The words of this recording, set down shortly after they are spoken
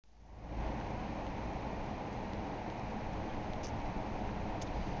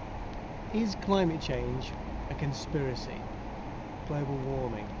Is climate change a conspiracy? Global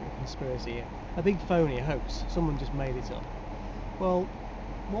warming, a conspiracy? A big phony, a hoax? Someone just made it up? Well,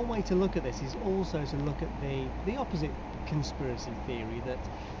 one way to look at this is also to look at the opposite conspiracy theory, that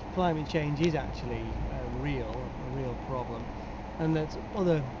climate change is actually a real problem, and that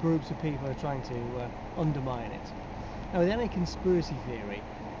other groups of people are trying to undermine it. Now, with any conspiracy theory,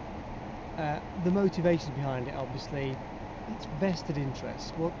 the motivations behind it, obviously, it's vested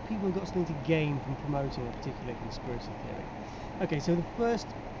interests. Well, people have got something to gain from promoting a particular conspiracy theory. Okay, so the first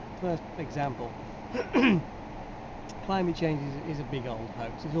example. Climate change is a big old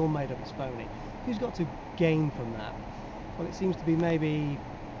hoax. It's all made up, it's phony. Who's got to gain from that? Well, it seems to be maybe,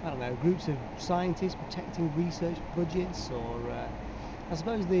 I don't know, groups of scientists protecting research budgets, or I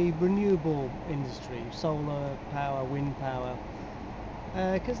suppose the renewable industry, solar power, wind power,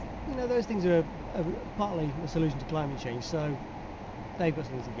 because those things are partly a solution to climate change, so they've got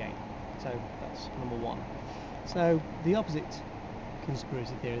something to gain. So that's number one. So the opposite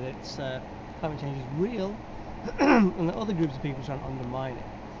conspiracy theory, that climate change is real and that other groups of people are trying to undermine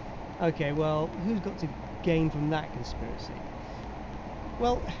it. Okay, well, who's got to gain from that conspiracy?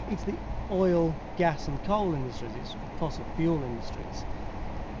 Well, it's the oil, gas and coal industries, it's fossil fuel industries.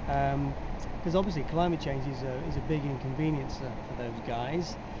 Because obviously climate change is a big inconvenience for those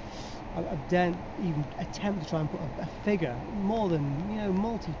guys. I don't even attempt to try and put a figure. More than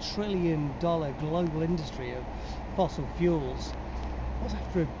multi-trillion-dollar global industry of fossil fuels. What's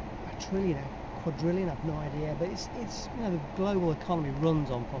after a trillion, a quadrillion? I've no idea. But it's the global economy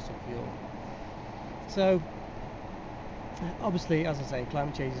runs on fossil fuel. So obviously, as I say,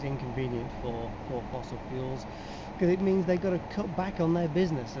 climate change is inconvenient for fossil fuels, because it means they've got to cut back on their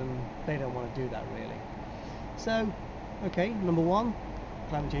business, and they don't want to do that really. So, okay, number one,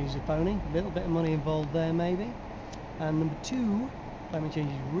 climate change is a phony, a little bit of money involved there maybe. And number two, climate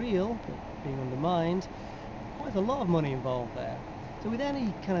change is real, but being undermined, quite a lot of money involved there. So with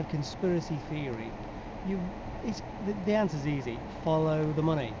any kind of conspiracy theory, the answer's easy: follow the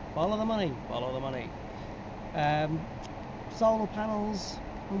money, follow the money, follow the money. Solar panels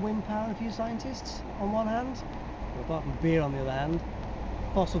and wind power, a few scientists on one hand, apart from beer on the other hand,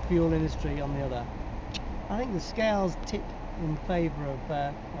 fossil fuel industry on the other. I think the scales tip in favour of,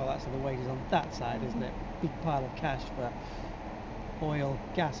 well, that's the weight is on that side, isn't it? Big pile of cash for oil,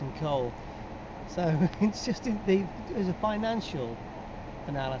 gas and coal. So it's just as a financial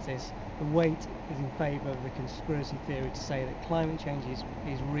analysis, the weight is in favour of the conspiracy theory to say that climate change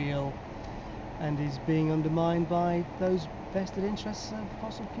is real and is being undermined by those vested interests of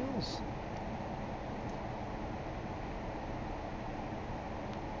fossil fuels.